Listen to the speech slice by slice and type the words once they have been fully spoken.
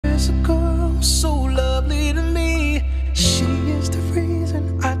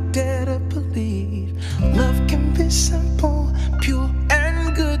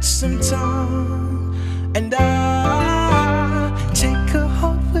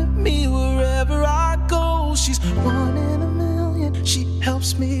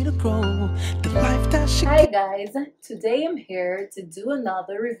the life that she Hi guys, today I'm here to do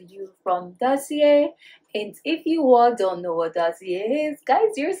another review from Dossier, and if you all don't know what Dossier is, guys,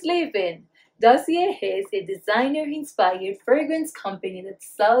 you're sleeping. Dossier is a designer-inspired fragrance company that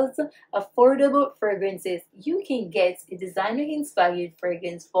sells affordable fragrances. You can get a designer-inspired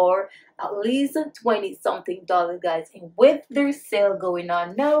fragrance for at least $20-something, guys, and with their sale going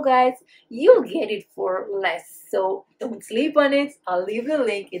on now, guys, you'll get it for less. So don't sleep on it. I'll leave the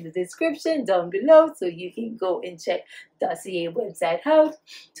link in the description down below so you can go and check Dossier website out.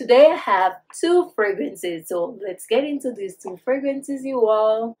 Today I have two fragrances, so let's get into these two fragrances, you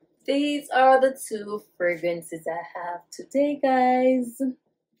all. These are the two fragrances I have today, guys.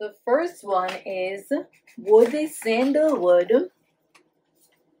 The first one is Woody Sandalwood,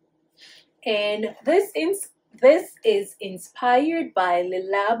 and this is inspired by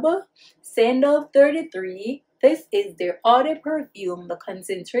Labo Sandal 33. This is their eau perfume. The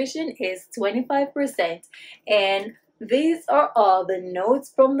concentration is 25%, and these are all the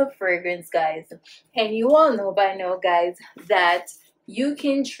notes from the fragrance, guys. And you all know by now, guys, that you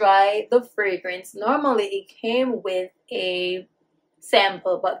can try the fragrance. Normally it came with a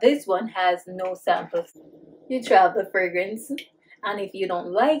sample, but this one has no samples. You try the fragrance, and if you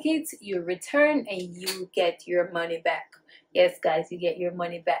don't like it, you return and you get your money back. Yes, guys, you get your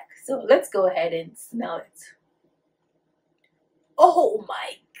money back. So let's go ahead and smell it. Oh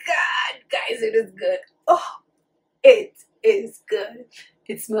my god, guys, it is good. Oh, it is good.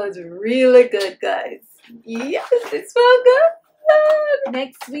 It smells really good, guys. Yes, it smells good.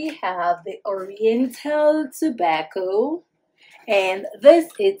 Next we have the Oriental Tobacco, and this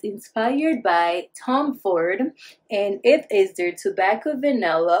is inspired by Tom Ford, and it is their tobacco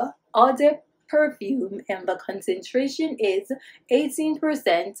vanilla eau de perfume, and the concentration is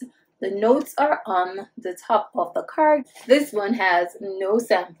 18%. The notes are on the top of the card. This one has no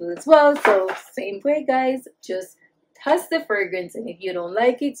sample as well, so same way, guys, just test the fragrance, and if you don't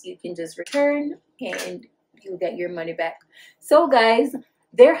like it, you can just return and you'll get your money back. So guys,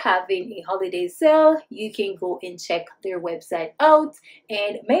 they're having a holiday sale. You can go and check their website out,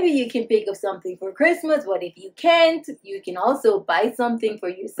 and maybe you can pick up something for Christmas. But if you can't, you can also buy something for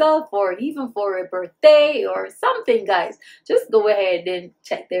yourself or even for a birthday or something, guys. Just go ahead and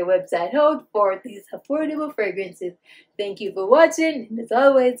check their website out for these affordable fragrances. Thank you for watching, and as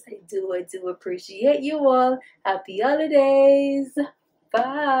always, I do appreciate you all. Happy holidays.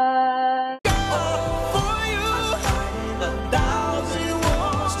 Bye. for you.